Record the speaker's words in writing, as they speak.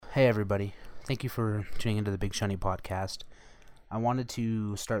Hey everybody, thank you for tuning into the Big Shiny podcast. I wanted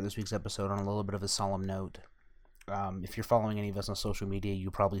to start this week's episode on a little bit of a solemn note. If you're following any of us on social media,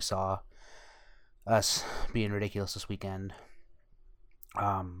 you probably saw us being ridiculous this weekend.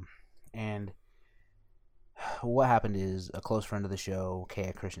 And what happened is a close friend of the show,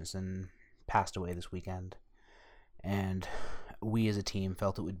 Kaya Christensen, passed away this weekend. And we as a team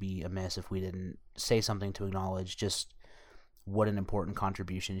felt it would be amiss if we didn't say something to acknowledge just what an important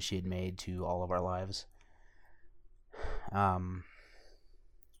contribution she had made to all of our lives.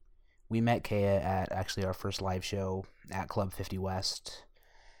 We met Kaya at actually our first live show at Club 50 West,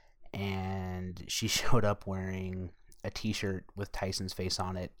 and she showed up wearing a t-shirt with Tyson's face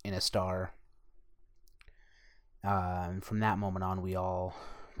on it in a star. From that moment on, we all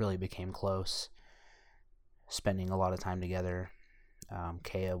really became close, spending a lot of time together.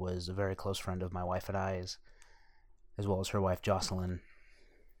 Kaya was a very close friend of my wife and I's, as well as her wife Jocelyn.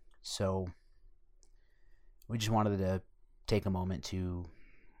 So we just wanted to take a moment to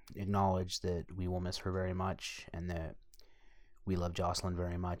acknowledge that we will miss her very much, and that we love Jocelyn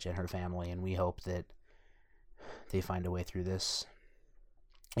very much and her family, and we hope that they find a way through this.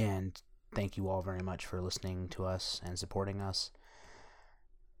 And thank you all very much for listening to us and supporting us.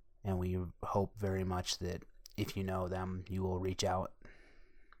 And we hope very much that if you know them, you will reach out.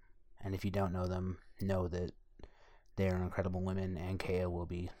 And if you don't know them, know that they are incredible women, and Kaya will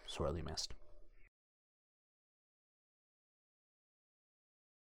be sorely missed.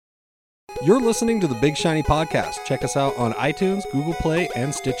 You're listening to the Big Shiny Podcast. Check us out on iTunes, Google Play,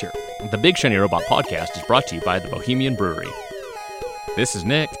 and Stitcher. The Big Shiny Robot Podcast is brought to you by the Bohemian Brewery. This is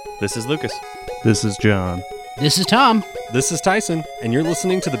Nick. This is Lucas. This is John. This is Tom. This is Tyson, and you're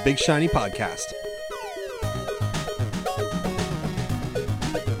listening to the Big Shiny Podcast.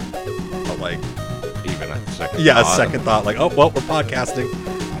 But like, even a second Yeah, thought. a second thought, like, oh, well, we're podcasting.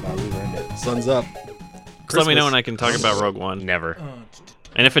 I thought we ruined it. Sun's up. Just let me know when I can talk about Rogue One. Never.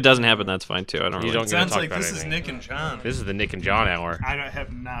 And if it doesn't happen, that's fine too. I don't You really don't get to Sounds talk like about this is anything. Nick and John. This is the Nick and John hour. I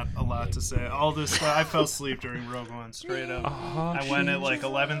have not a lot to say. All this stuff, I fell asleep during Rogue One, straight up. I went at like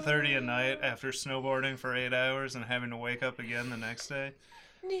 11:30 at night after snowboarding for 8 hours and having to wake up again the next day.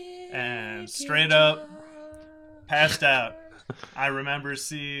 And straight up, passed out. I remember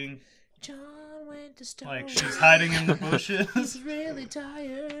seeing, like, she's hiding in the bushes. He's really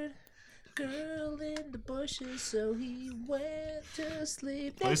tired. Girl in the bushes, so he went to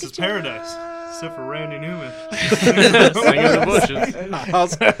sleep. Place is paradise, except for Randy Newman. Singing in the bushes.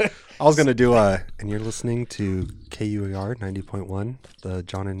 I was going to do and you're listening to KUAR 90.1, the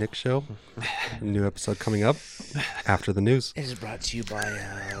John and Nick show. A new episode coming up after the news. It is brought to you by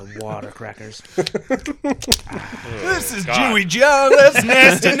Water Crackers. This is Jewy John. That's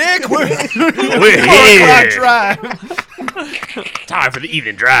Nasty Nick. We're here. Drive. Time for the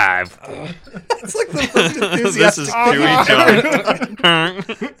evening drive. It's like the most This is enthusiastic. Chewy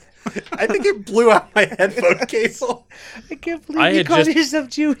John. I think it blew out my headphone cable. I can't believe I you had called just yourself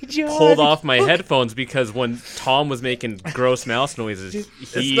Jewy John. Pulled off my headphones because when Tom was making gross mouse noises,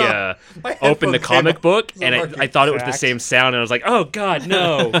 he not- my opened the headphone comic cable book, is and already I thought it was the cracked. same sound, and I was like, oh, God,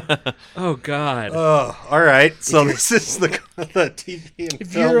 no. Oh, God. Oh, all right. So this is the TV and If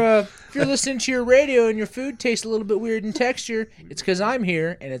film. you're listening to your radio and your food tastes a little bit weird in texture, it's because I'm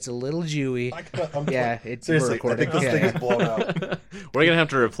here and it's a little Jewy. Yeah, it's we're Seriously, I recording. think this thing Yeah. is blown out. We're going to have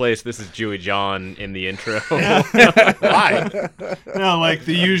to replace This is Jewy John in the intro. Why? No, like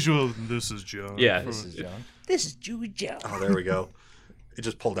the usual. This is John. Yeah. This is Jewy John. Oh, there we go. It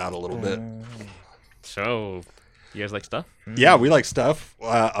just pulled out a little bit. So, you guys like stuff? Yeah, we like stuff.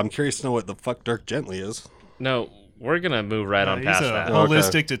 I'm curious to know what the fuck Dirk Gently is. No, we're going to move right on He's past a that.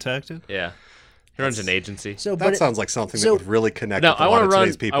 holistic detective. Yeah. He runs an agency. So, That sounds like something that would really connect with a lot of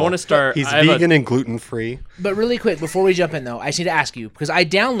today's people. I want to start. He's I have a- vegan and gluten-free. But really quick, before we jump in, though, I just need to ask you, because I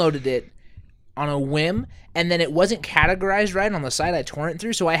downloaded it on a whim, and then it wasn't categorized right on the site I torrent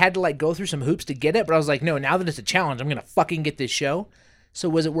through, so I had to, like, go through some hoops to get it, but I was like, no, now that it's a challenge, I'm going to fucking get this show. So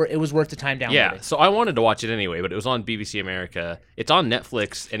was it it was worth the time downloading? Yeah, so I wanted to watch it anyway, but it was on BBC America. It's on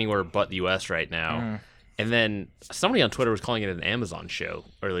Netflix anywhere but the US right now. And then somebody on Twitter was calling it an Amazon show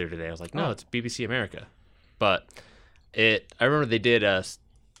earlier today. I was like, no, it's BBC America. But I remember they did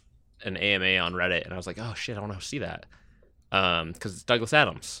an AMA on Reddit, and I was like, oh shit, I want to see that. Because it's Douglas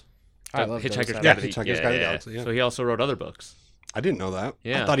Adams. I love Hitchhiker's Douglas Guide Adams. to the- Yeah, Hitchhiker's Guide to the Galaxy, yeah. So he also wrote other books. I didn't know that.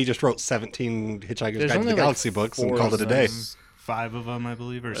 Yeah. I thought he just wrote 17 Hitchhiker's There's Guide to only the like Galaxy books and 4 called it a of day. them. 5 of them, I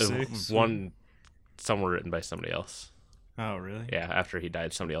believe, or 6. Some were written by somebody else. Oh, really? Yeah, after he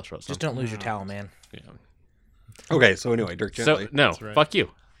died, somebody else wrote Just something. don't lose your towel, man. Yeah. Okay, so anyway, Dirk Gently. So no, right. fuck you.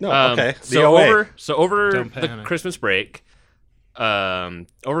 No, okay. So DOA. over Don't the panic. Christmas break,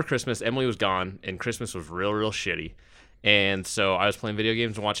 over Christmas, Emily was gone, and Christmas was real shitty. And so I was playing video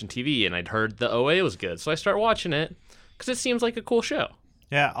games and watching TV, and I'd heard the OA was good. So I start watching it because it seems like a cool show.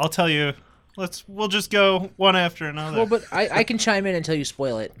 Yeah, I'll tell you. We'll just go one after another. Well, but I can chime in until you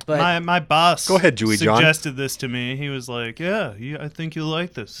spoil it. But my boss Go ahead, Dewey John. suggested this to me. He was like, yeah, I think you'll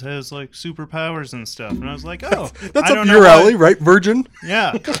like this. It has like superpowers and stuff. And I was like, oh, That's I don't up know your why- alley, right, Virgin?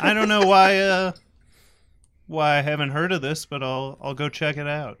 Yeah, I don't know why I haven't heard of this, but I'll go check it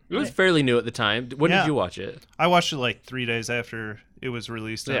out. It was fairly new at the time. When Yeah. did you watch it? I watched it like 3 days after it was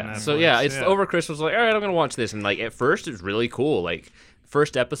released on Yeah. Netflix. So yeah, it's over Christmas. Like, all right, I'm gonna watch this. And like at first, it was really cool. Like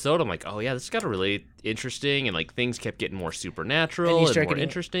first episode, I'm like, oh yeah, this got a really interesting, and like things kept getting more supernatural and more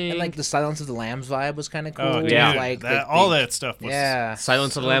interesting. And like the Silence of the Lambs vibe was kind of cool. Oh, dude, Yeah. like all that stuff was Yeah,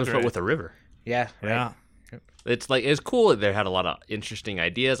 Silence of the so Lambs, great. but with a river. yeah, right. Yeah. It's like it's cool. They had a lot of interesting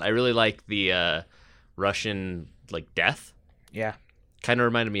ideas. I really like the Russian like death. Yeah. Kind of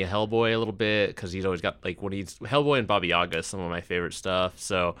reminded me of Hellboy a little bit because he's always got like when he's Hellboy and Baba Yaga is some of my favorite stuff.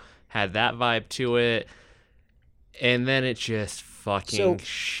 So had that vibe to it, and then it just fucking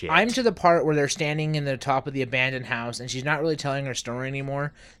shit. I'm to the part where they're standing in the top of the abandoned house, and she's not really telling her story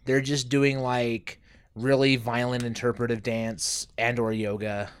anymore. They're just doing like really violent interpretive dance and or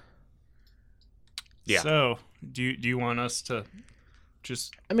yoga. Yeah. So do you want us to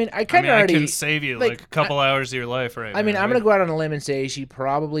just? I mean, I I kind mean, of I already. can save you like like, a couple hours of your life right I mean, now, I'm right? gonna go out on a limb and say she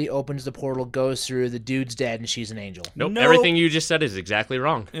probably opens the portal, goes through, the dude's dead, and she's an angel. Nope. Nope. Everything you just said is exactly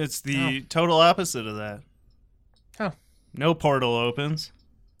wrong. It's the total opposite of that. Oh. No portal opens.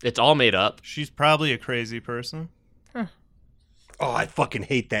 It's all made up. She's probably a crazy person. Oh, I fucking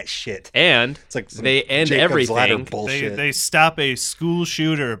hate that shit. And It's like some they end Jacob's Ladder everything. bullshit. They stop a school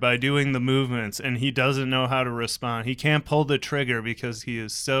shooter by doing the movements, and he doesn't know how to respond. He can't pull the trigger because he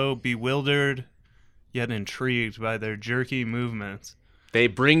is so bewildered yet intrigued by their jerky movements. They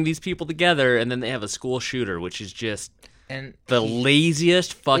bring these people together, and then they have a school shooter, which is just And the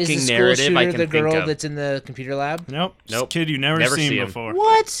laziest is fucking the school narrative shooter I can the girl think of. that's in the computer lab? Nope. Just Nope. a kid you never Never seen see him. before.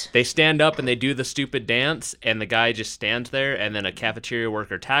 What? They stand up and they do the stupid dance, and the guy just stands there, and then a cafeteria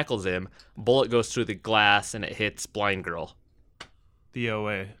worker tackles him. Bullet goes through the glass, and it hits blind girl. The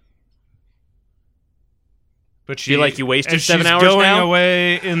OA. But she, Feel like you wasted as 7 she's hours going now?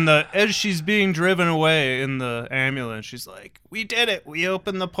 away as she's being driven away in the ambulance, she's like, "We did it. We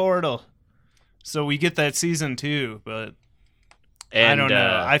opened the portal." So we get that season 2, but And I don't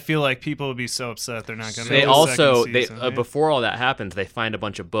know. I feel like people would be so upset they're not going to. they also they season, before all that happens, they find a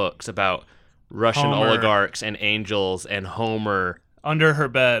bunch of books about Russian Homer. oligarchs and angels and Homer. under her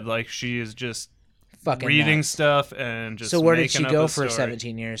bed, like she is just Fucking reading nuts. stuff and just. So where did she making up go a for story.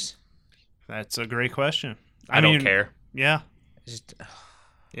 17 years? That's a great question. I mean, don't care. Yeah. Just,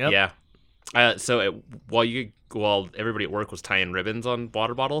 Yep. Yeah. While everybody at work was tying ribbons on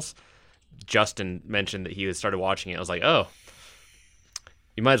water bottles, Justin mentioned that he had started watching it. I was like, oh,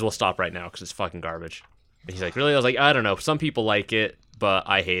 you might as well stop right now because it's fucking garbage. And he's like, really? I was like, I don't know. Some people like it, but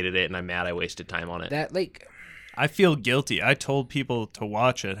I hated it, and I'm mad I wasted time on it. that like I feel guilty. I told people to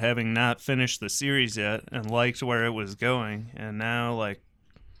watch it, having not finished the series yet, and liked where it was going, and now like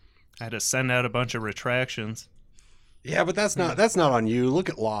I had to send out a bunch of retractions. Yeah, but that's not on you. Look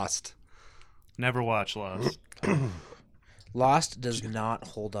at Lost. Never watched Lost. Lost does not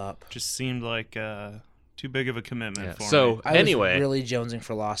hold up. Just seemed like too big of a commitment Yeah. for So me. I anyway, was really jonesing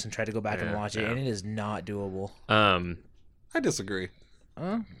for Lost and tried to go back and Yeah, watch it, yeah. and it is not doable. I disagree.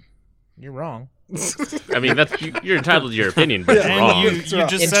 You're wrong. I mean, you're entitled to your opinion, but it's And wrong. you just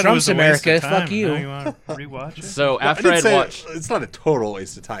In said it Trump's was a waste America, of time. fuck you. Now you want to rewatch it? So I after didn't I'd say watched, it's not a total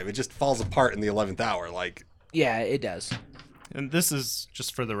waste of time. It just falls apart in the 11th hour. Like, Yeah, it does. And this is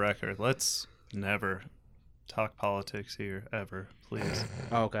just for the record. Let's never talk politics here ever, please.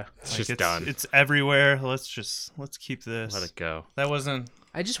 Oh, okay. it's just done. It's everywhere. Let's keep this. Let it go. That wasn't.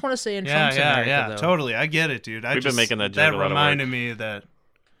 I just want to say in Yeah, Trump's America, yeah, though. totally. I get it, dude. We've been making that joke That a lot of reminded me that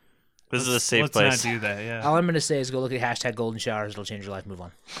This is a safe let's place. not do that. Yeah. All I'm going to say is go look at hashtag golden showers. It'll change your life. Move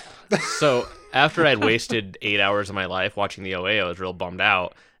on. So after I'd wasted 8 hours of my life watching the OA, I was real bummed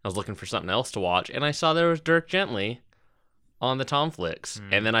out. I was looking for something else to watch, and I saw there was Dirk Gently on the Tom Flicks,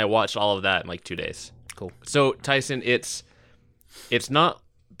 and then I watched all of that in like 2 days. Cool. So Tyson, it's not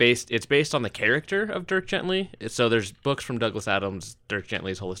based. It's based on the character of Dirk Gently. So there's books from Douglas Adams, Dirk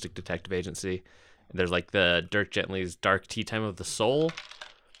Gently's Holistic Detective Agency. There's like the Dirk Gently's Dark Tea Time of the Soul.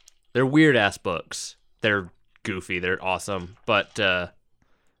 They're weird ass books. They're goofy. They're awesome, but.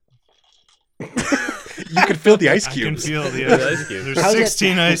 you could feel the ice I can cubes. feel the ice cubes. There's How's it-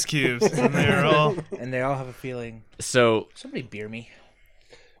 16 ice cubes, and they're all. And they all have a feeling. So Somebody beer me.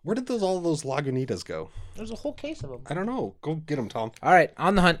 Where did all those Lagunitas go? There's a whole case of them. I don't know. Go get them, Tom. All right,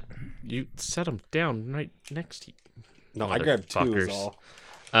 on the hunt. You set them down right next to you. No, I grabbed 2 is Motherfuckers.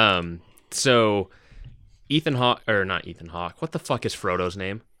 all. So Ethan Hawke, or not Ethan Hawke. What the fuck is Frodo's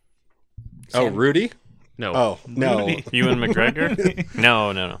name? Oh, Rudy? No. Oh, no. Rudy. Ewan McGregor?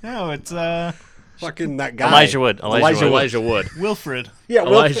 No. No, it's Fucking that guy. Elijah Wood. Elijah Wood. Wilfred. Yeah,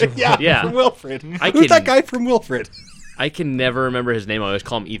 Elijah Wilfred. Yeah, Wood, yeah. from Wilfred. I Who's can- that guy from Wilfred? I can never remember his name. I always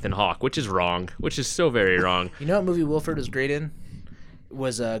call him Ethan Hawke, which is wrong. Which is so very wrong. You know what movie Wilfred was great in?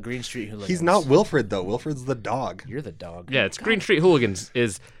 Was Green Street Hooligans. He's not Wilfred, though. Wilfred's the dog. You're the dog. Yeah, it's Green Street Hooligans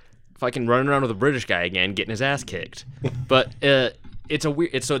is fucking running around with a British guy again, getting his ass kicked. But it's a weird.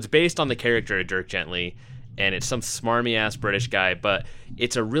 It's based on the character of Dirk Gently, and it's some smarmy ass British guy. But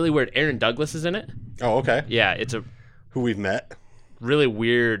it's a really weird. Aaron Douglas is in it. Oh, okay. Yeah, it's a Who we've met. really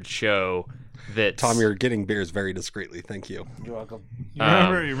weird show. That Tom, you're getting beers very discreetly. Thank you. You're welcome. You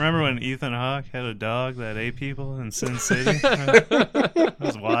remember when Ethan Hawke had a dog that ate people in Sin City? That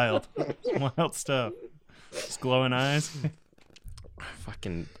was wild. Wild stuff. Just glowing eyes.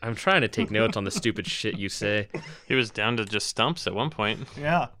 fucking. I'm trying to take notes on the stupid shit you say. He was down to just stumps at one point.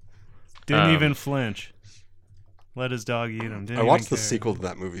 Yeah. Didn't even flinch. Let his dog eat him. Didn't I watched even the care. sequel to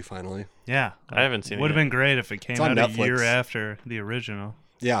that movie finally. Yeah. I haven't seen it Would have yet. been great if it came on out a Netflix. year after the original.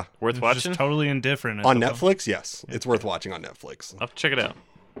 Yeah. Worth Just watching? totally indifferent. at On the Netflix? Yes. It's worth watching on Netflix. I'll have to check it out.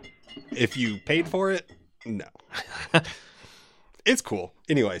 If you paid for it, no. It's cool.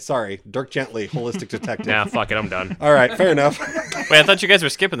 Anyway, sorry. Dirk Gently, Holistic Detective. Nah, fuck it. I'm done. All right, fair enough. Wait, I thought you guys were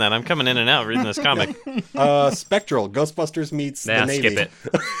skipping that. I'm coming in and out reading this comic. Spectral, Ghostbusters meets Nah, the Navy. skip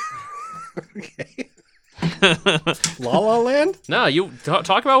it. Okay. La La Land? No, you talk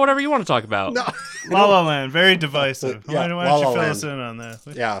about whatever you want to talk about. No. La La Land, very divisive. Yeah, why La don't you La fill Land. us in on that?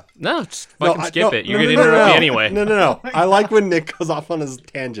 Yeah. No, just No, fucking skip no, it. You're no, gonna no, interrupt no. me anyway. No. I like when Nick goes off on his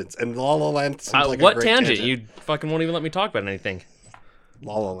tangents, and La La Land seems like a What great tangent? You fucking won't even let me talk about anything.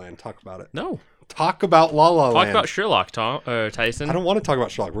 La La Land, talk about it. No. Talk about La La Talk Land. about Sherlock, Tyson. I don't want to talk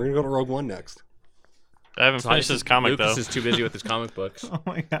about Sherlock. We're gonna go to Rogue One next. I haven't finished this comic, Lucas though. is too busy with his comic books. Oh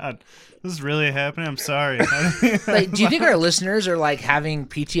my god, this is really happening. I'm sorry. Like, do you think our listeners are like having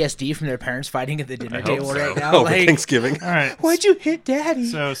PTSD from their parents fighting at the dinner hope table so. right now? Oh, Like, Thanksgiving. All right. why'd you hit Daddy?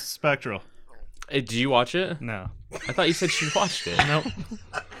 So Spectral. Hey, did you watch it? No. I thought you said you watched it. Nope.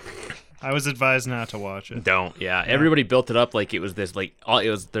 I was advised not to watch it. Don't. Yeah. Everybody built it up like it was this. Like all it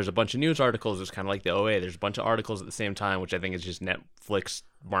was. There's a bunch of news articles. It's kind of like the OA. There's a bunch of articles at the same time, which I think is just Netflix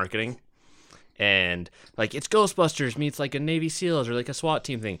marketing. And like it's Ghostbusters meets like a Navy SEALs or like a SWAT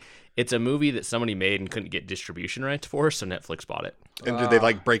team thing. It's a movie that somebody made and couldn't get distribution rights for, so Netflix bought it. And did they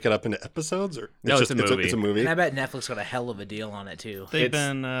like break it up into episodes, or No, it's a movie. It's a movie. And I bet Netflix got a hell of a deal on it too. They've It's-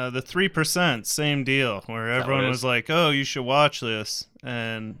 been the 3%, same deal, where what everyone it was is? like, "Oh, you should watch this,"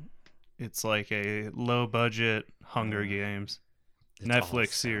 and it's like a low budget Hunger Games Netflix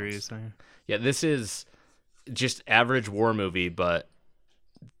series. Yeah, this is just average war movie, but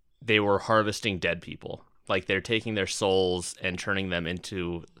they were harvesting dead people. Like they're taking their souls and turning them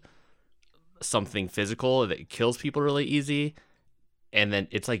into something physical that kills people really easy. And then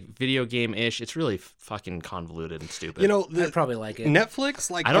it's like video game ish. It's really fucking convoluted and stupid. You know, I'd probably like it. Netflix.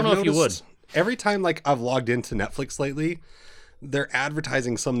 Like I don't I've know if you noticed every time like I've logged into Netflix lately, they're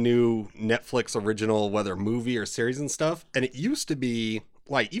advertising some new Netflix original, whether movie or series and stuff. And it used to be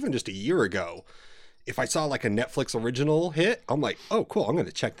like even just a year ago, if I saw like a Netflix original hit, I'm like, oh cool, I'm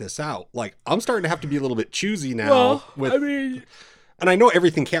gonna check this out. Like I'm starting to have to be a little bit choosy now. And I know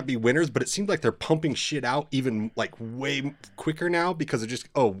everything can't be winners, but it seems like they're pumping shit out even like way quicker now because they're just,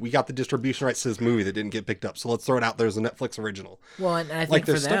 oh, we got the distribution rights to this movie that didn't get picked up, so let's throw it out there as a Netflix original. Well, and I think Like,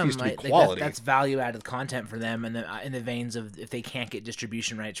 their for stuff them, used to be like, quality. that's value-added content for them, and in the veins of if they can't get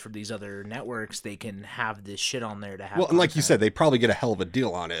distribution rights for these other networks, they can have this shit on there to have. Well, and like you content. said, they probably get a hell of a deal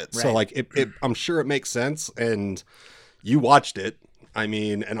on it. So Right. like, I'm sure it makes sense, and you watched it. I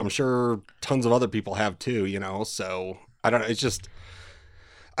mean, and I'm sure tons of other people have too. You know, so I don't know. It's just.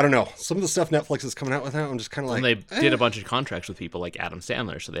 I don't know. Some of the stuff Netflix is coming out with now, I'm just kind of like... and they did a bunch of contracts with people like Adam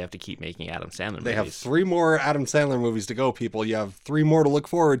Sandler, so they have to keep making Adam Sandler movies. They have 3 more Adam Sandler movies to go, people. You have 3 more to look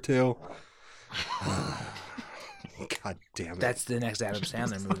forward to. God damn it. That's the next Adam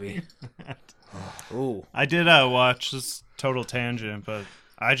Sandler movie. Ooh, I did watch this total tangent, but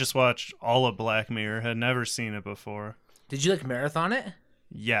I just watched all of Black Mirror. Had never seen it before. did you like marathon it?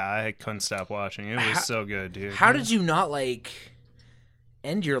 Yeah, I couldn't stop watching. It was so good, dude. How did you not like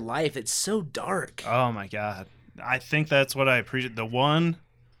end your life? It's so dark. Oh my god. I think that's what I appreciate. The one,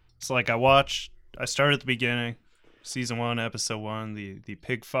 it's like I started at the beginning, season 1, episode 1, the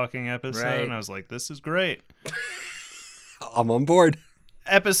pig fucking episode, Right. and I was like, this is great. I'm on board.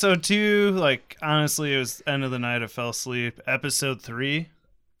 Episode 2, like honestly, it was end of the night. I fell asleep. Episode 3,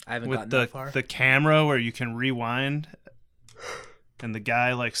 I haven't with gotten that far. the camera where you can rewind, and the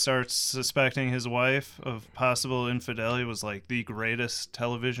guy like starts suspecting his wife of possible infidelity, was like the greatest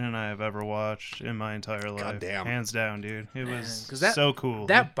television I have ever watched in my entire life. Goddamn. Hands down, dude. It was 'cause that- so cool.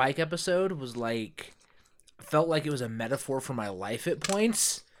 That bike episode was like, felt like it was a metaphor for my life at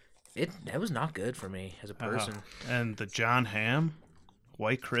points. That was not good for me as a person. And the John Hamm,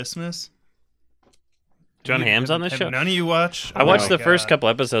 White Christmas. John Hamm's on this Have show? none of you watch? I watched Oh the my first God. couple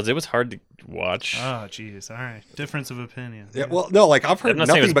episodes. It was hard to watch. Oh, jeez. All right. Difference of opinion. Yeah, well, no, like I've heard I'm not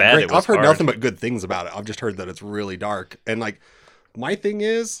saying it nothing was but bad, great. it was I've heard hard. nothing but good things about it. I've just heard that it's really dark. And like, my thing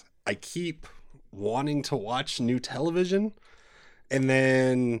is, I keep wanting to watch new television, and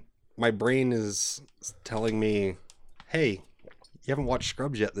then my brain is telling me, "Hey, you haven't watched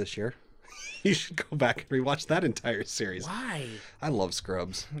Scrubs yet this year. You should go back and rewatch that entire series." Why? I love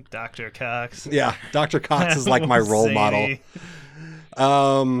Scrubs. Dr. Cox. Yeah, Dr. Cox is like my role model. Zany.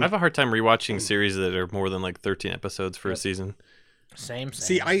 I have a hard time rewatching series that are more than like 13 episodes for a season. Same.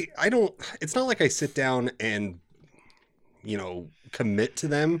 See, I don't, it's not like I sit down and, commit to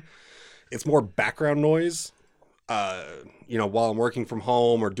them. It's more background noise. While I'm working from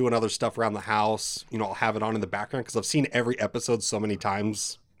home or doing other stuff around the house, I'll have it on in the background because I've seen every episode so many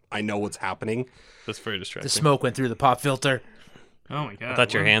times. I know what's happening. That's very distracting. The smoke went through the pop filter. Oh, my God. I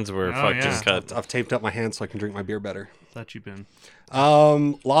thought your hands were fucked and cut. I've taped up my hands so I can drink my beer better. Thought you'd been. La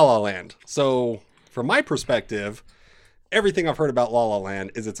La Land. So, from my perspective, everything I've heard about La La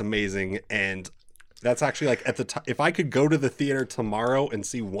Land is it's amazing, and that's actually like at the time. If I could go to the theater tomorrow and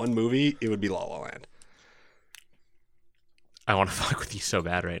see one movie, it would be La La Land. I want to fuck with you so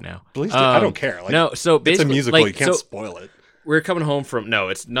bad right now. Please do. I don't care. Like, No, so it's a basically, musical. like, You can't so spoil it. we're coming home from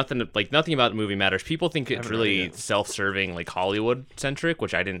it's nothing nothing about the movie matters. People think it's have no really idea. self-serving, like Hollywood centric,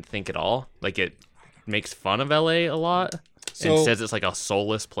 which I didn't think at all. Like it makes fun of LA a lot So- and says it's like a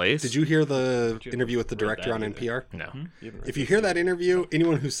soulless place. Did you hear the interview with the director on NPR? No. If you hear that interview,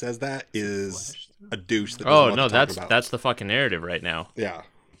 anyone who says that is a douche. That doesn't Oh know no, what to talk about. that's the fucking narrative right now. Yeah.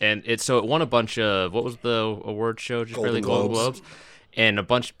 And it won a bunch of, what was the award show? Just Golden barely Golden Globes. Globes. And a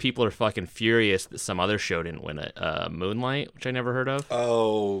bunch of people are fucking furious that some other show didn't win it. Moonlight, which I never heard of.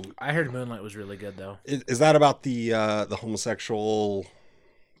 Oh, I heard Moonlight was really good though. is that about the homosexual?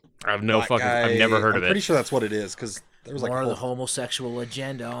 I have no black fucking. guy? I've never heard I'm of pretty it. sure that's what it is because there was like More of the homosexual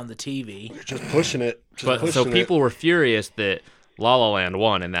agenda on the TV. just pushing it. But so people were furious that La La Land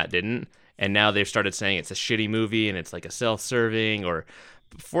won and that didn't, and now they've started saying it's a shitty movie and it's like a self-serving. Or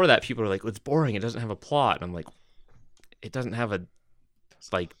before that, people were like, "It's boring. It doesn't have a plot." And I'm like, "It doesn't have a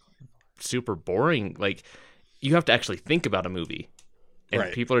like super boring. Like you have to actually think about a movie." And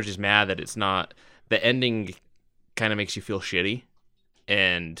Right. people are just mad that it's not. The ending kind of makes you feel shitty,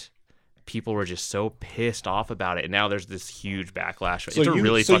 and people were just so pissed off about it. And now there's this huge backlash. So it's a you-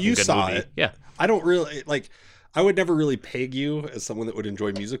 really so fucking you good saw movie. it. Yeah. I don't really like. I would never really peg you as someone that would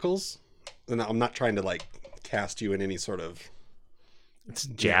enjoy musicals, and I'm not trying to like cast you in any sort of. It's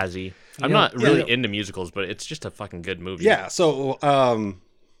jazzy. I'm know- not really yeah. into musicals, but it's just a fucking good movie. Yeah. So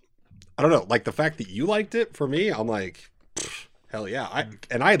I don't know. Like the fact that you liked it for me, I'm like, pfft, hell yeah.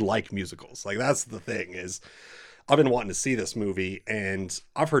 I like musicals. Like that's the thing is. I've been wanting to see this movie, and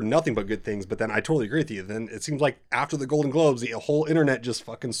I've heard nothing but good things. But then I totally agree with you. Then it seems like after the Golden Globes, the whole internet just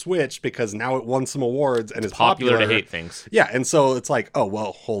fucking switched because now it won some awards and it's Popular to hate things. Yeah, and so it's like, oh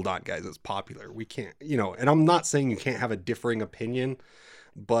well, hold on, guys, it's popular. We can't, And I'm not saying you can't have a differing opinion,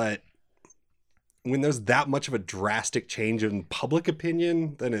 but when there's that much of a drastic change in public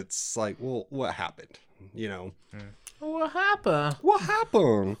opinion, then it's like, well, what happened? What happened? What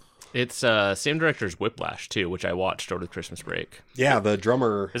happened? It's same director's Whiplash too, which I watched over the Christmas break. Yeah, the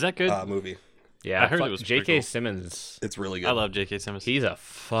drummer. Is that good? Movie? Yeah, I heard it was pretty J.K. cool. Simmons. It's really good. I love J.K. Simmons. He's a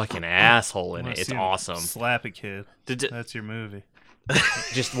fucking asshole in Wanna it. It's see him awesome. Slap a kid. Did you- That's your movie.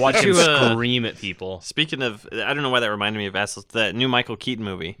 Just watch him scream at people. Speaking of, I don't know why that reminded me of assholes. That new Michael Keaton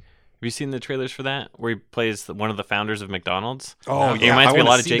movie. Have you seen the trailers for that? Where he plays one of the founders of McDonald's? Oh, He yeah, reminds I me a wanna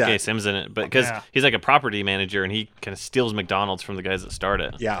lot of see J.K. that. Simmons in it, but because Yeah. he's like a property manager and he kind of steals McDonald's from the guys that start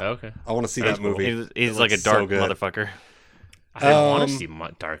it. Yeah. Okay. I want to see That's that movie. He's It like a looks so dark good. motherfucker. I don't want Um, to see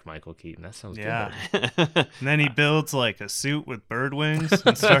Dark Michael Keaton. That sounds Yeah. good. And then he builds like a suit with bird wings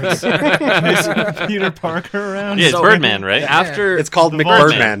and starts chasing Peter Parker around. Yeah, it's So- Birdman, right? After It's called The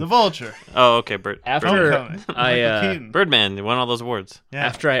Vulture. McBirdman. The Vulture. Oh, okay. After Homecoming. I Michael Keaton. Birdman. He won all those awards. Yeah.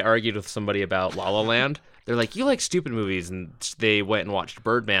 after I argued with somebody about La La Land, they're like, "You like stupid movies," and they went and watched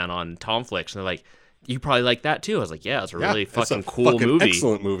Birdman on Tomflix, and they're like, "You probably like that too." I was like, "Yeah, it's a really it's fucking a cool fucking movie."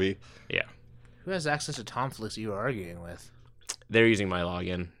 Excellent movie. Yeah. Who has access to Tom Flicks you were arguing with? They're using my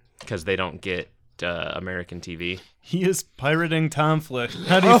login because they don't get American TV. He is pirating Tom Flick.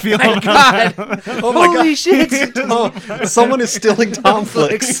 How do you feel My about God. that? Oh my Holy shit! Oh, someone is stealing Tom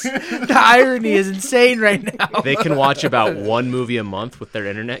Flicks. The irony is insane right now. They can watch about one movie a month with their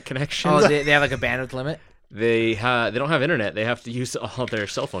internet connection. Oh, they have like a bandwidth limit? They don't have internet. They have to use all their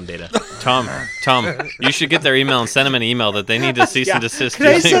cell phone data. Tom, you should get their email and send them an email that they need to cease and desist. Can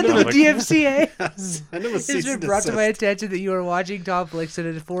I using send them a Tom Flick. DMCA? Send him a It's cease been and brought to my desist. attention that you are watching Tom Flicks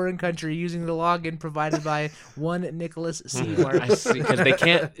in a foreign country using the login provided by one Nicholas Seymour. I see, because they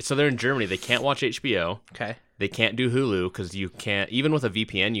can't. So they're in Germany. They can't watch HBO. Okay. They can't do Hulu because you can't. Even with a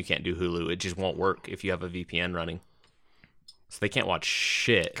VPN, you can't do Hulu. It just won't work if you have a VPN running. So they can't watch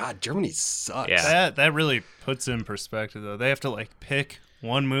shit. God, Germany sucks. Yeah. That really puts in perspective, though. They have to like pick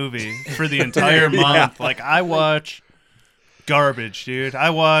one movie for the entire month. Like I watch garbage, dude.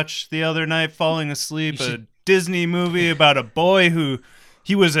 I watched the other night, falling asleep, a Disney movie about a boy who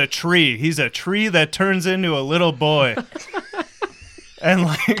he was a tree. He's a tree that turns into a little boy, and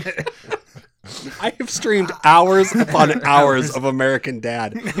like. I have streamed hours upon hours of American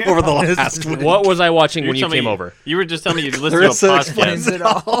Dad over the last week. What was I watching when You're you telling came me- over? You were just telling me you listened Clarissa to a explains podcast. it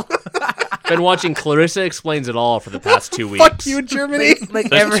all. Been watching Clarissa Explains It All for the past 2 weeks. Fuck you, Germany. Like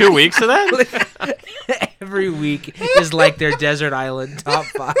There's 2 weeks of that? every week is like their desert island top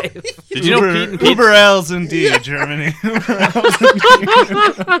 5. Did you know Pete and Pete? Uber L's indeed, Germany.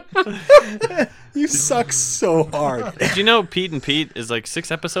 You suck so hard. Did you know Pete and Pete is like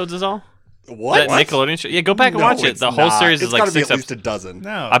 6 episodes is all? What? That Nickelodeon show? Yeah, go back and No, watch it. it's The whole not. series It's is like gotta be 6 at least episodes. a dozen.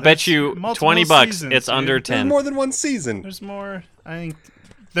 No, I bet there's you multiple $20. seasons, It's dude. under There's 10. more than one season. There's more. I think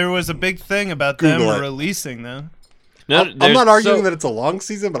there was a big thing about Google them it. releasing them. No, I'm there's- not arguing so- that it's a long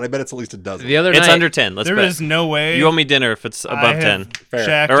season, but I bet it's at least a dozen. The other It's night, under 10. Let's There bet. is no way. You owe me dinner if it's I above have 10. Fair.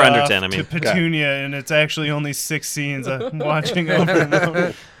 shacked Or under off 10, I mean. to Petunia, and it's actually only 6 scenes. I'm watching over and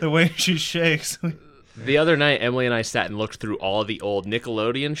over the way she shakes. the other night, Emily and I sat and looked through all the old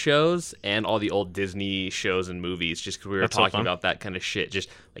Nickelodeon shows and all the old Disney shows and movies, just because we were That's so talking fun. about that kind of shit. Just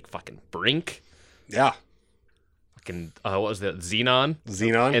like fucking Brink, Yeah. fucking what was that? Xenon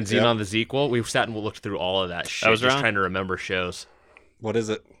Xenon. and Xenon the sequel. We sat and looked through all of that shit, was just wrong. trying to remember shows. What is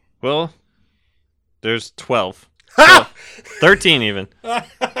it? Well, there's 12. Ha! 13 even. How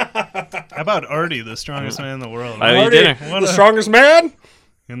about Artie, the strongest man in the world? I ate Marty, dinner. What the a- strongest man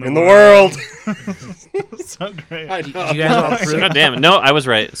in the world. So great. I You know. guys want proof? God damn it. No, I was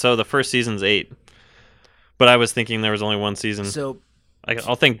right. So the first season's 8. But I was thinking there was only one season. So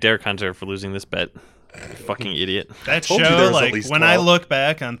I'll thank Derek Hunter for losing this bet. Fucking idiot. That told you there show, was at like, least when I 12. look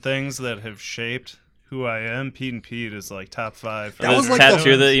back on things that have shaped who I am, Pete and Pete is like top 5. That was The like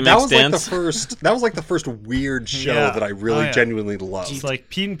tattoo the, that you that make was like the stands? first. That was like the first weird show Yeah. that I really Oh, yeah. genuinely loved. It's like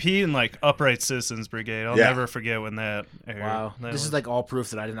Pete and Pete and like Upright Citizens Brigade. I'll Yeah. never forget when that aired. wow, That this is was- like all proof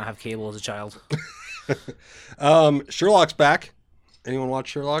that I did not have cable as a child. Sherlock's back. Anyone watch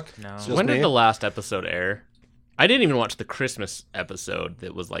Sherlock? No. It's just When me. did the last episode air? I didn't even watch the Christmas episode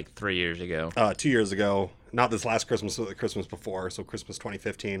that was like 3 years ago. 2 years ago. Not this last Christmas, but the Christmas before. So Christmas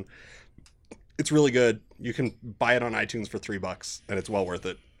 2015. It's really good. You can buy it on iTunes for $3, and it's well worth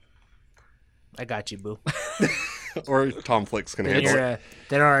it. I got you, boo. Or Tom Flick's gonna Then, handle it.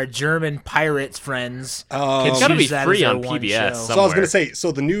 then our German pirates friends Um, can It's gotta choose be that free as their on one PBS show. some- So I was somewhere. gonna say,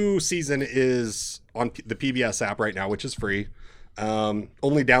 so the new season is on the PBS app right now, which is free.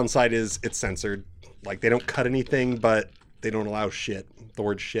 Only downside is it's censored. Like they don't cut anything, but they don't allow shit. The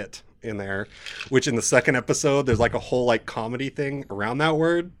word shit in there, which in the second episode there's like a whole like comedy thing around that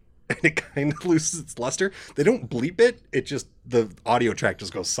word, and it kind of loses its luster. They don't bleep it. It just the audio track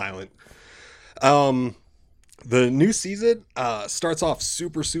just goes silent. The new season starts off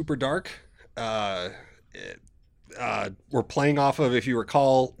super dark. We're playing off of, if you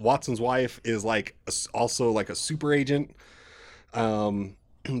recall, Watson's wife is like also like a super agent.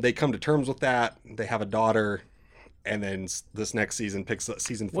 They come to terms with that. They have a daughter, and then this next season picks up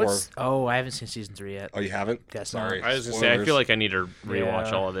season 4. Oh, I haven't seen season 3 yet. Oh, you haven't? Guess Sorry. not. I was gonna say, I Spoilers. feel like I need to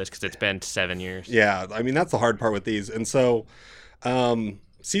rewatch Yeah. all of this because it's been 7 years. Yeah, I mean that's the hard part with these, and so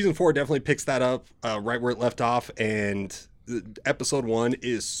season 4 definitely picks that up right where it left off, and episode 1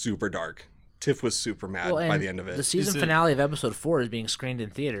 is super dark. Tiff was super mad Well, by and the end of it. The season Is it- finale of episode 4 is being screened in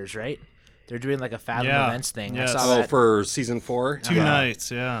theaters, right? They're doing like a Fathom Yeah. Events thing. Yes. I saw Oh, that. for season 4, 2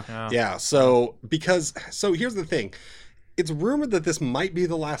 nights, yeah. Yeah, so here's the thing. It's rumored that this might be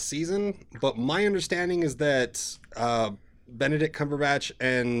the last season, but my understanding is that Benedict Cumberbatch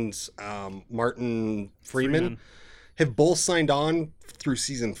and Martin Freeman have both signed on through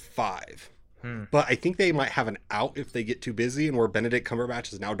season 5. But I think they might have an out if they get too busy, and where Benedict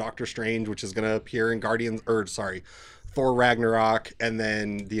Cumberbatch is now Doctor Strange, which is going to appear in Thor Ragnarok, and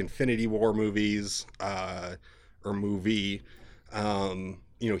then the Infinity War movies, or movie.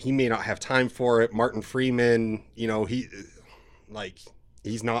 He may not have time for it. Martin Freeman, he's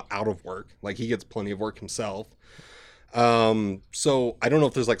not out of work. Like, he gets plenty of work himself. So I don't know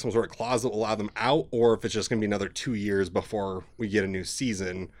if there's like some sort of clause that will allow them out, or if it's just gonna be another 2 years before we get a new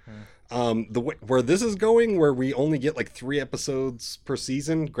season. Where this is going, where we only get like 3 episodes per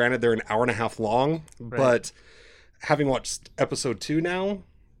season, granted they're an hour and a half long, but having watched episode 2 now,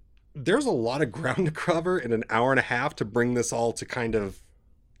 there's a lot of ground to cover in an hour and a half to bring this all to kind of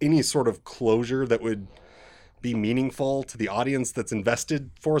any sort of closure that would be meaningful to the audience that's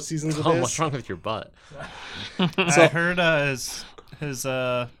invested 4 seasons of this. What's wrong with your butt? I heard his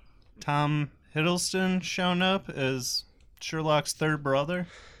Tom Hiddleston shown up as Sherlock's third brother.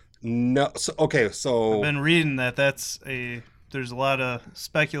 No, so I've been reading there's a lot of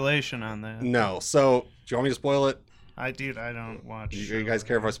speculation on that. no. So do you want me to spoil it? I don't watch. You guys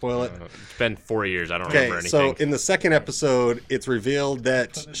care if I spoil it? It's been 4 years. I don't remember Okay, anything. so in the second episode, it's revealed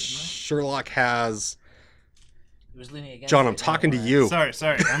that Sherlock has. It was leaning against John, I'm it, talking to no, you. Sorry.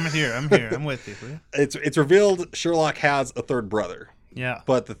 I'm here. I'm with you. It's revealed Sherlock has a third brother. Yeah.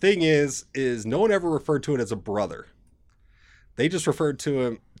 But the thing is no one ever referred to it as a brother. They just referred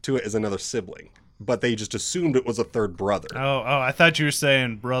to it as another sibling. But they just assumed it was a third brother. Oh, I thought you were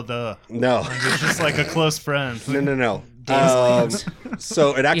saying brother. No. It's just like a close friend. No. Damon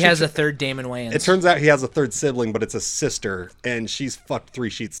So it actually He has a third Damon Wayans. it turns out he has a third sibling, but it's a sister, and she's fucked 3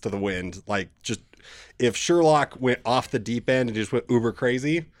 sheets to the wind. Like, just if Sherlock went off the deep end and just went uber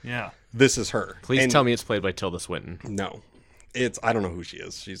crazy, Yeah. this is her. Please And tell me it's played by Tilda Swinton. No, I don't know who she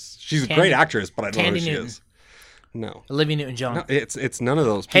is. She's a great actress, but I don't know who Tandy she Newton. is. No. Olivia Newton-John. No, it's none of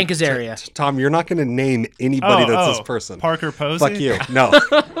those. Hank people. Azaria. Tom, you're not going to name anybody that's this person. Parker Posey. Fuck you. No,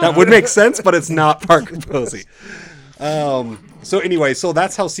 that would make sense, but it's not Parker Posey. So anyway,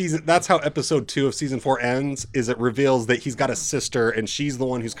 that's how episode 2 of season 4 ends. Is it reveals that he's got a sister, and she's the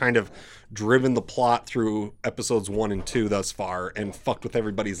one who's kind of driven the plot through episodes 1 and 2 thus far, and fucked with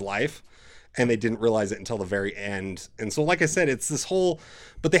everybody's life. And they didn't realize it until the very end. And so, like I said, it's this whole,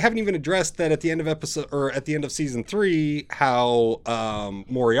 but they haven't even addressed that at the end of season 3, how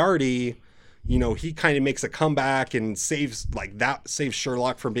Moriarty, he kind of makes a comeback and saves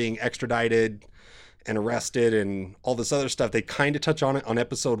Sherlock from being extradited and arrested and all this other stuff. They kind of touch on it on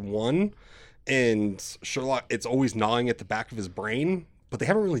episode 1, and Sherlock, it's always gnawing at the back of his brain, but they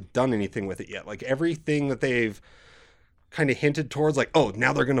haven't really done anything with it yet. Like, everything that they've kind of hinted towards, like, oh,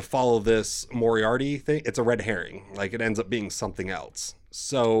 now they're going to follow this Moriarty thing, it's a red herring. Like, it ends up being something else.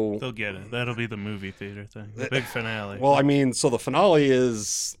 So They'll get it. That'll be the movie theater thing. The big finale. well, I mean, so the finale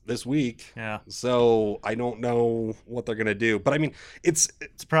is this week. Yeah. So I don't know what they're going to do, but I mean, it's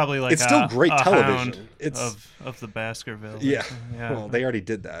It's probably like it's still great a television. hound It's of the Baskervilles. yeah. Yeah. Well, they already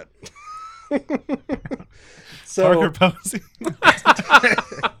did that. So Parker Posey.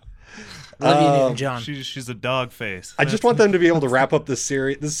 Olivia Newton-John. She's a dog face. I just want them to be able to wrap up this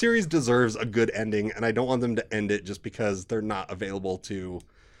series. The series deserves a good ending, and I don't want them to end it just because they're not available to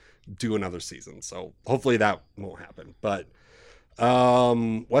do another season. So hopefully that won't happen. But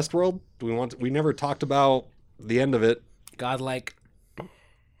Westworld, we never talked about the end of it. Godlike.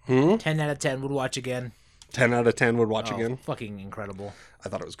 10 10 out of 10 would watch again. out of 10 would watch again. Fucking incredible. I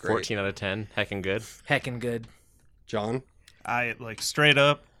thought it was great. 14 out of 10. Heckin' good. Heckin' good. John? I like straight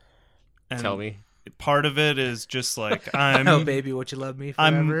up. And Tell me. Part of it is just like I'm. Oh, baby, won't you love me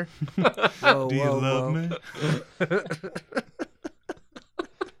I'm- forever? Whoa, Do you whoa, love whoa. me?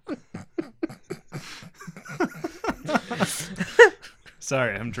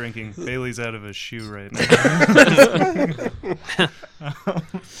 Sorry, I'm drinking Bailey's out of his shoe right now.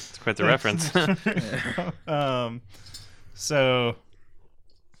 It's quite the reference. So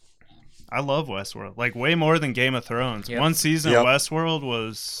I love Westworld, like way more than Game of Thrones. Yep. One season Yep. of Westworld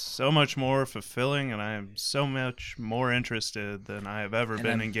was so much more fulfilling, and I am so much more interested than I have ever been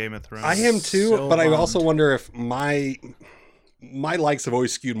I'm- in Game of Thrones. I am too, So but I bummed. also wonder if my likes have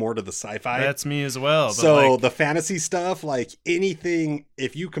always skewed more to the sci-fi. That's me as well. But So like, the fantasy stuff, like anything,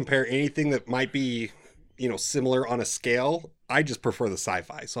 if you compare anything that might be, similar on a scale, I just prefer the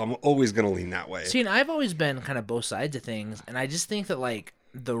sci-fi. So I'm always going to lean that way. See, and I've always been kind of both sides of things, and I just think that like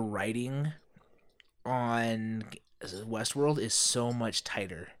the writing on Westworld is so much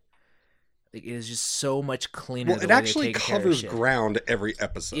tighter. Like, it is just so much cleaner. Well, the it way they actually take care of covers shit. ground every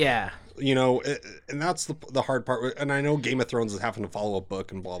episode. Yeah, And that's the hard part. And I know Game of Thrones is having to follow a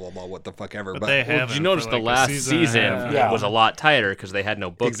book and blah, blah, blah, what the fuck ever. but they Well, haven't. did you notice for, the like, a last season and a season half. Yeah. was a lot tighter because they had no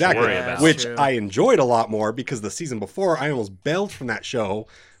books Exactly. to worry Yeah, about? Which true. I enjoyed a lot more because the season before I almost bailed from that show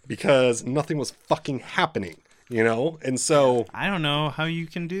because nothing was fucking happening. you know? And so I don't know how you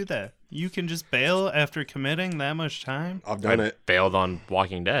can do that. You can just bail after committing that much time? I've done it. Bailed on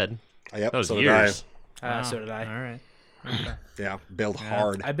Walking Dead. Yep, That was so years. Wow. So did I. All right. did I. Yeah, bailed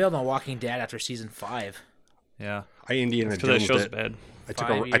hard. I bailed on Walking Dead after season 5. Yeah. I Indiana Because that Jones show's it. bad. I took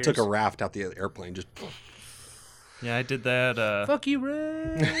 5 I took a years. raft out the airplane. Just Yeah, I did that. Fuck you,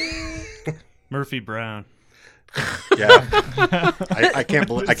 Ray. Murphy Brown. yeah. I can't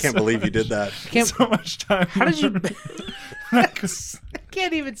believe you did that. Can't, So much time. how did you? I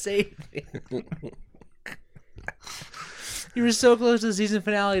can't even say anything. You were so close to the season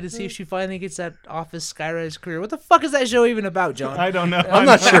finale to see if she finally gets that Office Skyrise career. What the fuck is that show even about, John? I don't know. I'm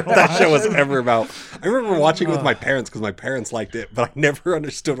not sure what that show was ever about. I remember watching it with my parents because my parents liked it, but I never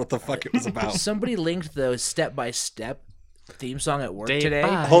understood what the fuck it was about. Somebody linked the Step by Step theme song at work Day today.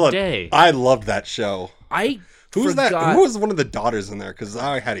 by Hold on. day. I loved that show. I Who was forgot, that? Who was one of the daughters in there? Because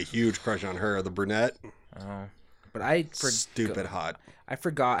I had a huge crush on her, the brunette. Oh, but I Stupid hot. I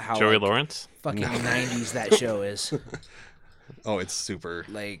forgot how Joey like, Lawrence? fucking 90s that show is. Oh, it's super.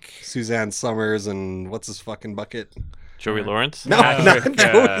 Like Suzanne Summers and what's his fucking bucket? Joey Lawrence? No, Patrick, not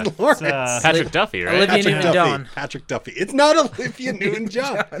Joey Lawrence. Patrick Duffy, right? Olivia Patrick Newton Duffy. Dawn. Patrick Duffy. It's not Olivia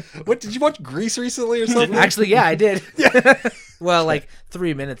Newton-John. What, did you watch Grease recently or something? Actually, yeah, I did. Well, like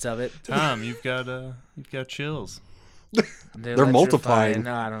 3 minutes of it. Tom, you've got chills. They're multiplying.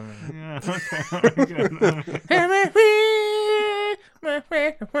 No, I don't know.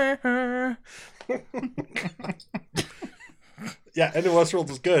 Yeah, End of Westworld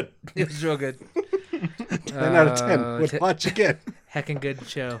was good. It was real good. 10 out of 10. Would watch again. Heckin' good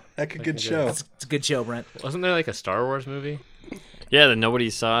show. Heck, a good show. It's a good show, Brent. Wasn't there like a Star Wars movie? Yeah, that nobody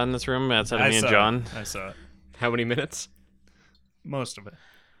saw in this room outside of me and John. I saw it. How many minutes? Most of it.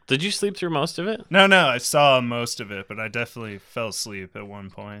 Did you sleep through most of it? No, I saw most of it, but I definitely fell asleep at one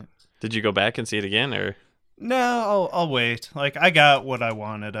point. Did you go back and see it again, or No, I'll wait. Like, I got what I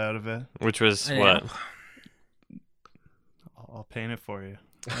wanted out of it. which was Yeah. what? I'll paint it for you.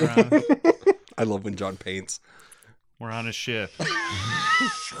 I love when John paints. We're on a ship.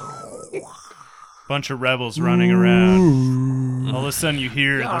 Bunch of rebels running around. All of a sudden, you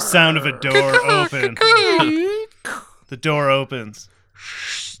hear the sound of a door open. The door opens.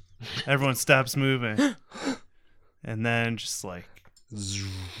 Everyone stops moving. And then just like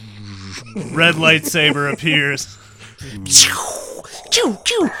red lightsaber appears.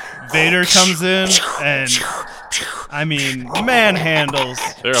 Vader comes in and I mean manhandles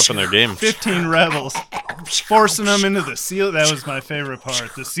They're up in their game. 15 rebels, forcing them into the seal. That was my favorite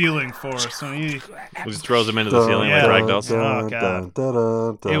part, the ceiling force. When he, He just throws them into the ceiling Yeah. like ragdolls. Oh,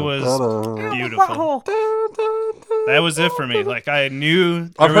 God. It was beautiful. That was it for me. Like, I knew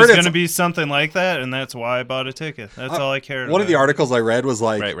there I've was heard going it's- to be something like that, and that's why I bought a ticket. That's all I cared about. One of the articles I read was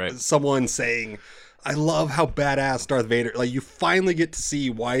like Right. someone saying, I love how badass Darth Vader, like you finally get to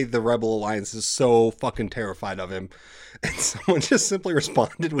see why the Rebel Alliance is so fucking terrified of him. And someone just simply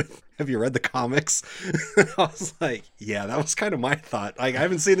responded with, have you read the comics? I was like, yeah, that was kind of my thought. Like, I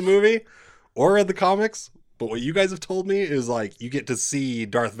haven't seen the movie or read the comics, but what you guys have told me is like, you get to see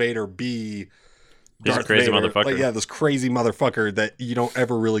Darth Vader be He's a Darth crazy Vader. motherfucker. Like, yeah, this crazy motherfucker that you don't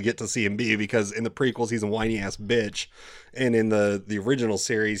ever really get to see him be, because in the prequels he's a whiny ass bitch, and in the original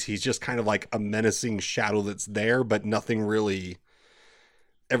series he's just kind of like a menacing shadow that's there, but nothing really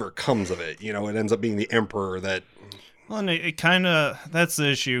ever comes of it. You know, it ends up being the Emperor that. Well, and it kind of, that's the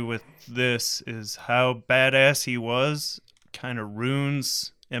issue with this, is how badass he was kind of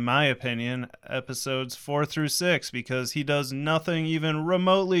ruins, in my opinion, episodes 4 through 6, because he does nothing even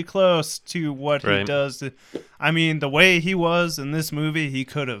remotely close to what he Right. does. I mean, the way he was in this movie, he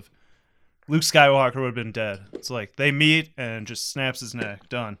could have. Luke Skywalker would have been dead. It's like they meet and just snaps his neck.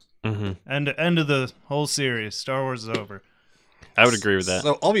 Done. Mm-hmm. End of the whole series. Star Wars is over. I would agree with that.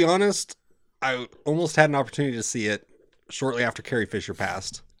 So I'll be honest, I almost had an opportunity to see it shortly after Carrie Fisher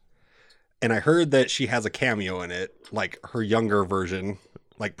passed, and I heard that she has a cameo in it, like her younger version,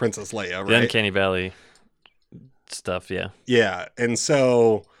 like Princess Leia, The right? Uncanny Valley stuff, yeah. Yeah, and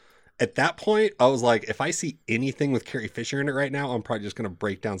so at that point, I was like, if I see anything with Carrie Fisher in it right now, I'm probably just gonna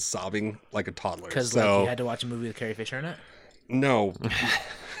break down sobbing like a toddler. Because So like you had to watch a movie with Carrie Fisher in it. no,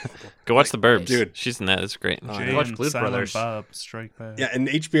 Go watch The Burbs. Dude. She's in that. It's great. Jane, watched Blues Silent Brothers. Bob Strike Back. yeah, and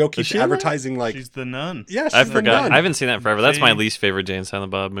HBO keeps she in that? advertising like, She's the nun. yeah, she's I the forgot. nun. I haven't seen that forever. That's my Jane. least favorite Jane Silent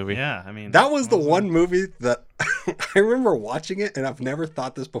Bob movie. Yeah, I mean That was the one movie that I remember watching it, and I've never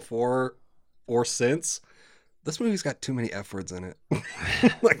thought this before or since. This movie's got too many F words in it.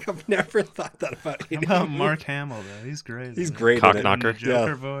 Like, I've never thought that about any How about movie. Mark Hamill though? He's great. He's isn't he? great. Cock in it. knocker. The Joker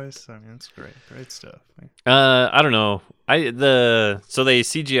Yeah. voice. I mean, it's great. Great stuff. I don't know. So they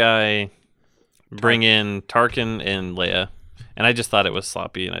CGI bring in Tarkin and Leia, and I just thought it was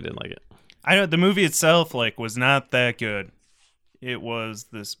sloppy and I didn't like it. I know the movie itself was not that good. It was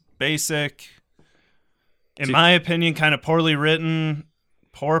this basic, in my opinion, kind of poorly written,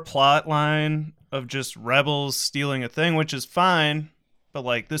 poor plot line of just rebels stealing a thing, which is fine.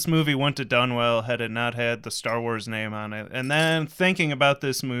 But this movie wouldn't have done well had it not had the Star Wars name on it. And then thinking about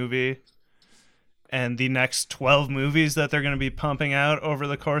this movie and the next 12 movies that they're going to be pumping out over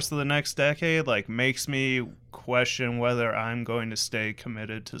the course of the next decade, makes me question whether I'm going to stay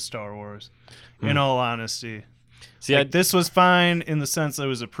committed to Star Wars. In all honesty. See, This was fine in the sense that it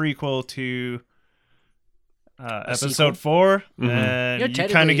was a prequel to episode 4, and you kind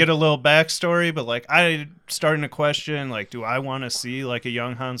technically- of get a little backstory, but I'm starting to question, do I want to see a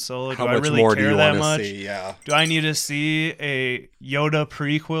young Han Solo? How Do I much really more do care you that want to much? see? Yeah. Do I need to see a Yoda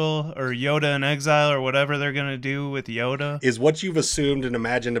prequel or Yoda in Exile or whatever they're going to do with Yoda? Is what you've assumed and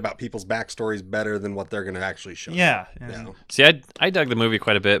imagined about people's backstories better than what they're going to actually show? Yeah. Yeah. See, I dug the movie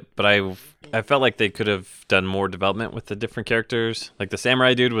quite a bit, but I felt like they could have done more development with the different characters. The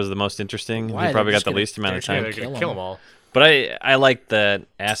samurai dude was the most interesting. Why? He probably They're got the just least amount of they're Yeah, time. they're gonna Kill kill 'em. them all. But I liked that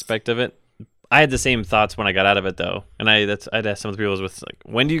aspect of it. I had the same thoughts when I got out of it though, and I'd asked some of the people with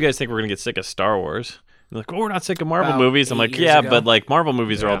when do you guys think we're gonna get sick of Star Wars? And they're like, oh, we're not sick of Marvel About movies. I'm 8 like, years yeah, ago. but Marvel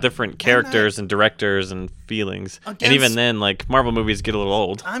movies are all Yeah. different characters and directors and feelings, and even Against- then, Marvel movies get a little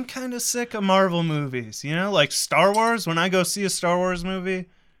old. I'm kind of sick of Marvel movies. Star Wars, when I go see a Star Wars movie,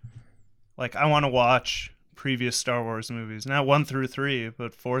 I want to watch previous Star Wars movies. Not 1 through 3,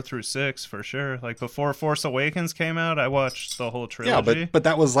 but 4 through 6 for sure. Before Force Awakens came out, I watched the whole trilogy. Yeah, but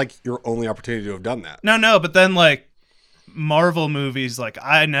that was your only opportunity to have done that. No, but then Marvel movies,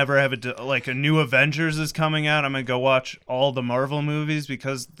 I never have a new Avengers is coming out. I'm gonna go watch all the Marvel movies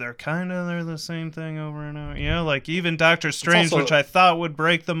because they're the same thing over and over. Even Doctor Strange, also- which I thought would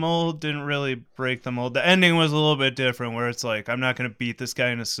break the mold, didn't really break the mold. The ending was a little bit different, where it's I'm not gonna beat this guy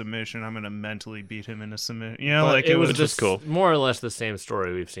in a submission. I'm gonna mentally beat him in a submission. But it was just just cool. more or less the same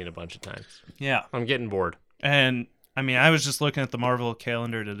story we've seen a bunch of times. yeah. I'm getting bored. And I was just looking at the Marvel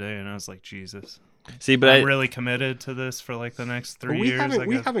calendar today, and I was like, Jesus. See, but I'm really committed to this for the next 3 we years. I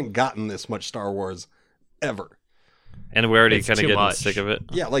we guess. haven't gotten this much Star Wars ever. and we're already It's kind of too getting much. sick of it.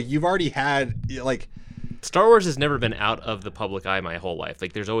 Yeah, you've already had Star Wars has never been out of the public eye my whole life.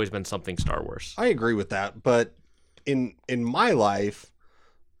 There's always been something Star Wars. I agree with that, but in my life,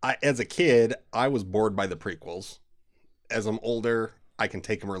 as a kid, I was bored by the prequels. As I'm older, I can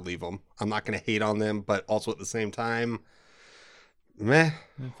take them or leave them. I'm not going to hate on them, but also at the same time, meh,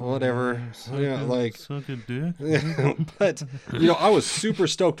 whatever. Suck a dick. But I was super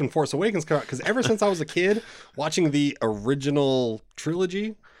stoked when Force Awakens came out because ever since I was a kid, watching the original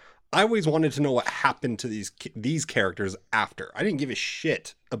trilogy, I always wanted to know what happened to these characters after. I didn't give a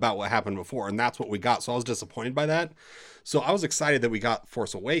shit about what happened before, and that's what we got. So I was disappointed by that. So I was excited that we got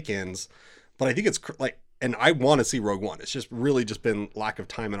Force Awakens, but I think it's and I want to see Rogue One. It's just really just been lack of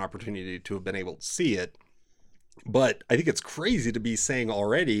time and opportunity to have been able to see it. But I think it's crazy to be saying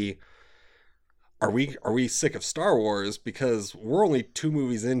already, are we sick of Star Wars? Because we're only 2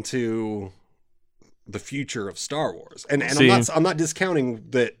 movies into the future of Star Wars. And See. I'm not discounting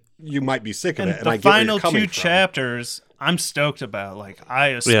that you might be sick of And it. And the I get where final you're coming 2 from. chapters, I'm stoked about.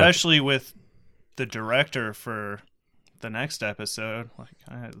 Especially with the director for the next episode,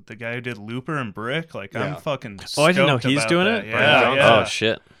 the guy who did Looper and Brick. Yeah. I'm fucking stoked Oh, I didn't know he's about doing that. it. Yeah. Oh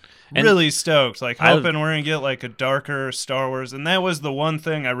shit. And- Really stoked. I- Hoping we're gonna get a darker Star Wars, and that was the one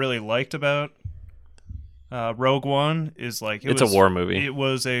thing I really liked about Rogue One is It's a war movie. It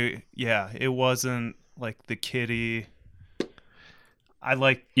was it wasn't the kiddie. I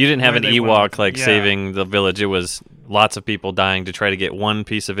like You didn't have where an they Ewok went. Yeah. saving the village. It was lots of people dying to try to get one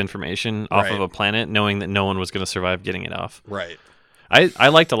piece of information off Right. of a planet, knowing that no one was going to survive getting it off. Right. I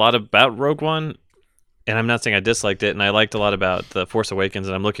liked a lot about Rogue One, and I'm not saying I disliked it, and I liked a lot about The Force Awakens,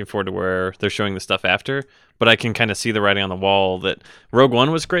 and I'm looking forward to where they're showing the stuff after. But I can kind of see the writing on the wall that Rogue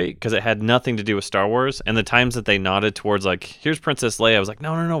One was great because it had nothing to do with Star Wars, and the times that they nodded towards here's Princess Leia, I was like,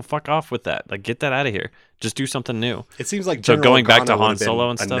 no, fuck off with that. Get that out of here. Just do something new. It seems like So General going back to Organa would Han have been Solo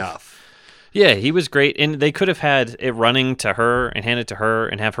and stuff? enough. Yeah, he was great, and they could have had it running to her and hand it to her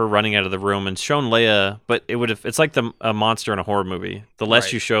and have her running out of the room and shown Leia, but it would have. It's like a monster in a horror movie. The less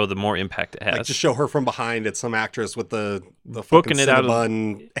Right. you show, the more impact it has. Just show her from behind at some actress with the Booking fucking it out of-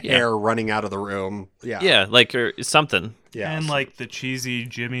 Cinnabon hair running out of the room. Yeah. yeah, or something. Yeah. And the cheesy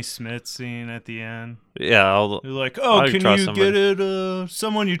Jimmy Smith scene at the end. Yeah, They're like, "Oh, I can trust you somebody." get it?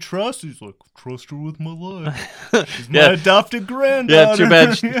 Someone you trust?" He's like, "Trust her with my life. She's my Yeah. adopted yeah. granddaughter." Too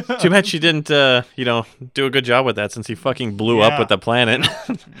bad. Too bad she didn't. Do a good job with that since he fucking blew up Yeah. with the planet.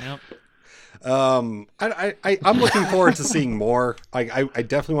 Yep. I'm looking forward to seeing more. I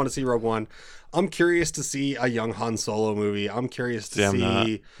definitely want to see Rogue One. I'm curious to see a young Han Solo movie. I'm curious to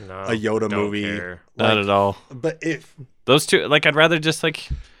see a Yoda movie. Not at all. But if those two, like, I'd rather just like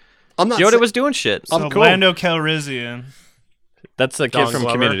I'm not Yoda was doing shit. So cool. Lando Calrissian. That's the kid Donald from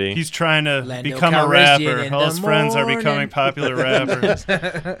Glover. Community. He's trying to Lando become a Calrissian rapper. in All the his friends are becoming morning. popular rappers.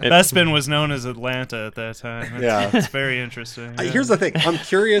 Bespin was known as Atlanta at that time. Yeah. It's very interesting. Here's the thing. I'm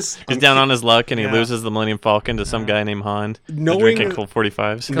curious. He's down on his luck and he Yeah. loses the Millennium Falcon to some guy named Han. Knowing- Drinking Colt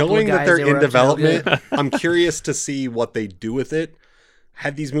 45s. Knowing that guys they're that in were up to no development, good. I'm curious to see what they do with it.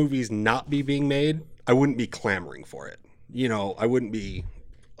 Had these movies not be being made, I wouldn't be clamoring for it. You know, I wouldn't be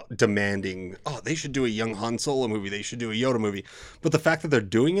demanding, oh, they should do a young Han Solo movie, they should do a Yoda movie. But the fact that they're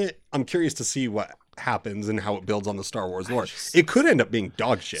doing it, I'm curious to see what happens and how it builds on the Star Wars lore. It could end up being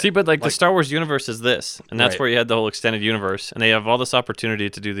dog shit. See, but like the Star Wars universe is this, and that's Right. where you had the whole extended universe, and they have all this opportunity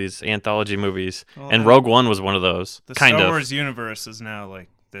to do these anthology movies, Well, and Rogue One was one of those. The kind Star of. Wars universe is now like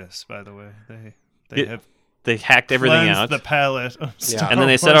this, by the way. They It- have They hacked everything cleansed out, the palette of Star and then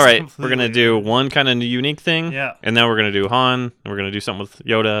they said, Wars "All right, we're gonna completely. do one kind of unique thing, Yeah. and then we're gonna do Han, and we're gonna do something with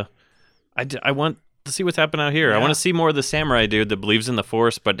Yoda." I want to see what's happening out here. I Yeah. want to see more of the samurai dude that believes in the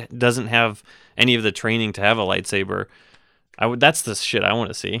Force, but doesn't have any of the training to have a lightsaber. That's the shit I want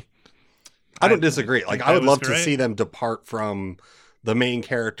to see. I don't disagree. Like, think I would that love was to great. see them depart from the main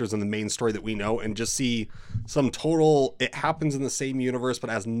characters and the main story that we know and just see some total, it happens in the same universe, but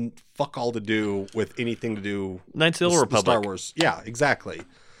has fuck all to do with anything to do Knights of the the Republic. Star Wars. Yeah, exactly.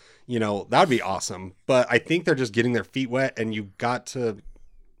 You know, that would be awesome. But I think they're just getting their feet wet, and you got to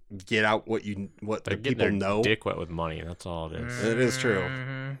get out what They're the getting people their know. dick wet with money. That's all it is. It is true.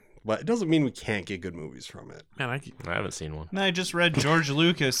 Mm-hmm. But it doesn't mean we can't get good movies from it. Man, I haven't seen one. No, I just read George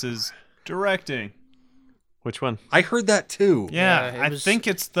Lucas is directing. which one? I heard that too. Yeah, it I was- think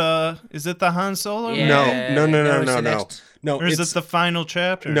it's the. Is it the Han Solo? Yeah. No. it's the No. next- No, Or is it's it the final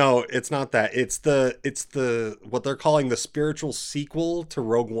chapter? No, it's not that. It's the what they're calling the spiritual sequel to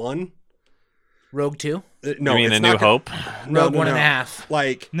Rogue One. Rogue 2? No, You mean it's A not New Hope? No, Rogue no, One no. and a half.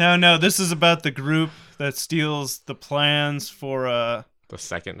 Like No. This is about the group that steals the plans for. The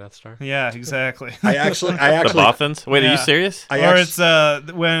second Death Star? Yeah, exactly. I actually The Bothans? Wait, are Yeah. you serious? or it's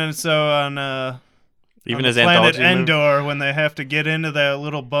when on Even on as the planet anthology movie? Endor when they have to get into that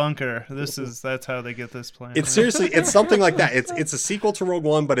little bunker. That's how they get this plan. it's seriously, it's something like that. It's a sequel to Rogue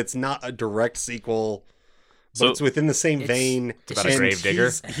One, but it's not a direct sequel. But So- it's within the same vein. It's about a and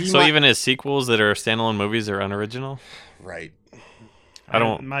gravedigger? So even his sequels that are standalone movies are unoriginal? right. I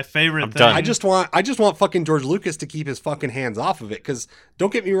don't- My favorite I'm thing. done. I just want fucking George Lucas to keep his fucking hands off of it. Because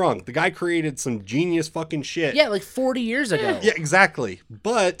don't get me wrong, the guy created some genius fucking shit. Yeah, like 40 years ago. Yeah, exactly.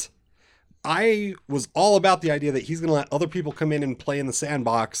 But I was all about the idea that he's going to let other people come in and play in the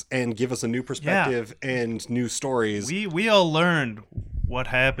sandbox and give us a new perspective and new stories. We all learned what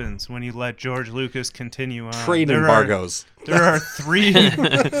happens when you let George Lucas continue on. Trade There embargoes. There are three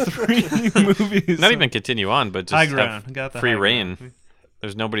movies. Not even continue on, but just High have ground. Got the free high reign. ground.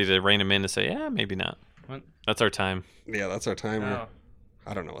 There's nobody to rein him in to say, yeah, maybe not. What? That's our time. Yeah, that's our timer. Oh,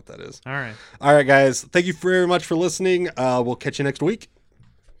 I don't know what that is. all right. All right, guys. Thank you very much for listening. We'll catch you next week.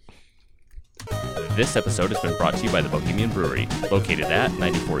 This episode has been brought to you by the Bohemian Brewery, located at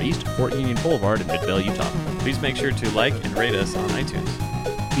 94 East Fort Union Boulevard in Midvale, Utah. Please make sure to like and rate us on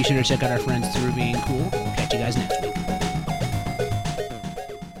iTunes. Be sure to check out our friends through being cool. We'll catch you guys next week.